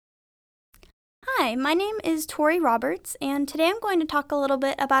Hi, my name is Tori Roberts, and today I'm going to talk a little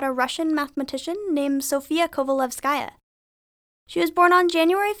bit about a Russian mathematician named Sofia Kovalevskaya. She was born on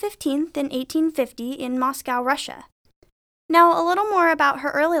January 15th in 1850 in Moscow, Russia. Now, a little more about her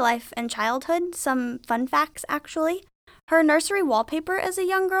early life and childhood, some fun facts actually. Her nursery wallpaper as a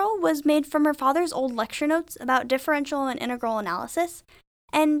young girl was made from her father's old lecture notes about differential and integral analysis,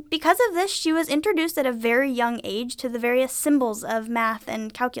 and because of this, she was introduced at a very young age to the various symbols of math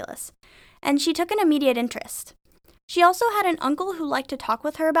and calculus, and she took an immediate interest. She also had an uncle who liked to talk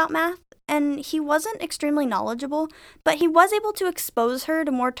with her about math, and he wasn't extremely knowledgeable, but he was able to expose her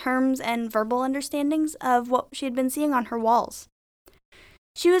to more terms and verbal understandings of what she had been seeing on her walls.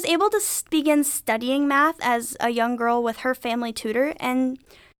 She was able to begin studying math as a young girl with her family tutor, and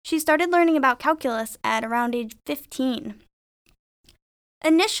she started learning about calculus at around age 15.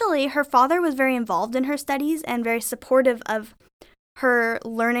 Initially, her father was very involved in her studies and very supportive of her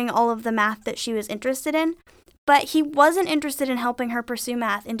learning all of the math that she was interested in, but he wasn't interested in helping her pursue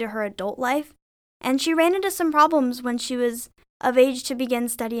math into her adult life, and she ran into some problems when she was of age to begin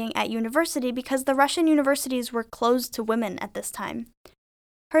studying at university because the Russian universities were closed to women at this time.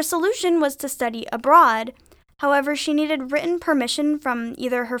 Her solution was to study abroad. However, she needed written permission from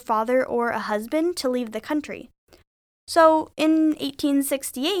either her father or a husband to leave the country. So, in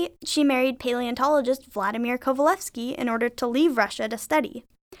 1868, she married paleontologist Vladimir Kovalevsky in order to leave Russia to study.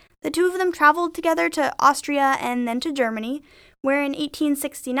 The two of them traveled together to Austria and then to Germany, where in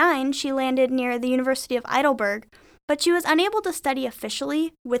 1869 she landed near the University of Heidelberg, but she was unable to study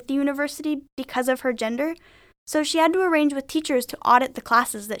officially with the university because of her gender, so she had to arrange with teachers to audit the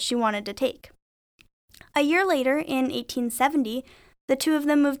classes that she wanted to take. A year later, in 1870, the two of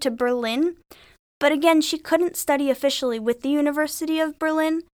them moved to Berlin, but again, she couldn't study officially with the University of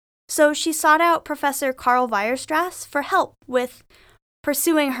Berlin, so she sought out Professor Karl Weierstrass for help with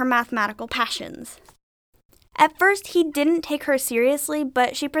pursuing her mathematical passions. At first, he didn't take her seriously,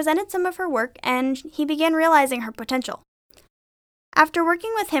 but she presented some of her work, and he began realizing her potential. After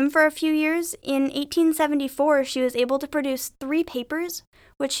working with him for a few years, in 1874, she was able to produce 3 papers,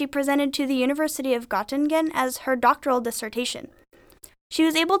 which she presented to the University of Göttingen as her doctoral dissertation. She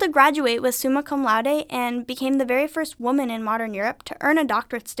was able to graduate with summa cum laude and became the very first woman in modern Europe to earn a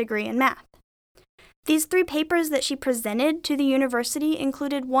doctorate's degree in math. These 3 papers that she presented to the university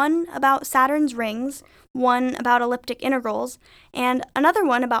included one about Saturn's rings, one about elliptic integrals, and another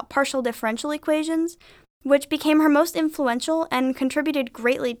one about partial differential equations, which became her most influential and contributed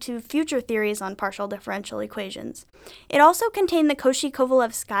greatly to future theories on partial differential equations. It also contained the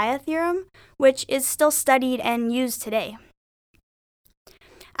Cauchy-Kovalevskaya theorem, which is still studied and used today.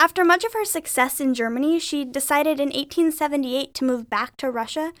 After much of her success in Germany, she decided in 1878 to move back to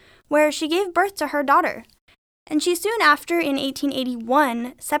Russia, where she gave birth to her daughter. And she soon after, in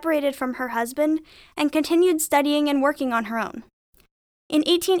 1881, separated from her husband and continued studying and working on her own. In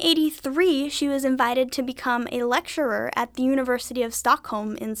 1883, she was invited to become a lecturer at the University of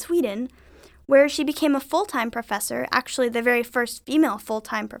Stockholm in Sweden, where she became a full-time professor, actually the very first female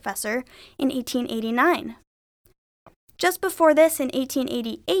full-time professor, in 1889. Just before this, in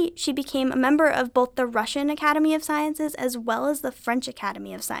 1888, she became a member of both the Russian Academy of Sciences as well as the French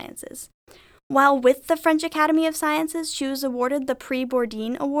Academy of Sciences. While with the French Academy of Sciences, she was awarded the Prix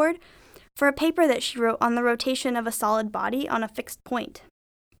Bourdin Award for a paper that she wrote on the rotation of a solid body on a fixed point.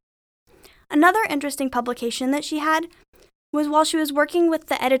 Another interesting publication that she had was while she was working with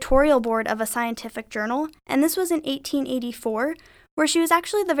the editorial board of a scientific journal, and this was in 1884, where she was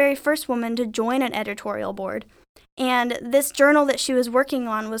actually the very first woman to join an editorial board. And this journal that she was working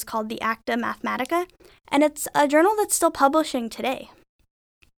on was called the Acta Mathematica, and it's a journal that's still publishing today.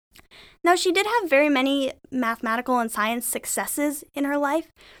 Now, she did have very many mathematical and science successes in her life,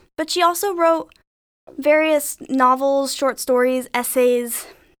 but she also wrote various novels, short stories, essays,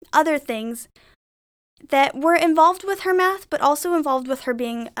 other things that were involved with her math, but also involved with her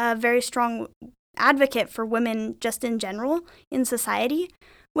being a very strong advocate for women just in general in society,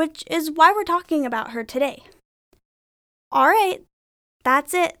 which is why we're talking about her today. All right,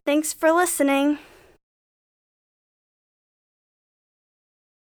 that's it. Thanks for listening.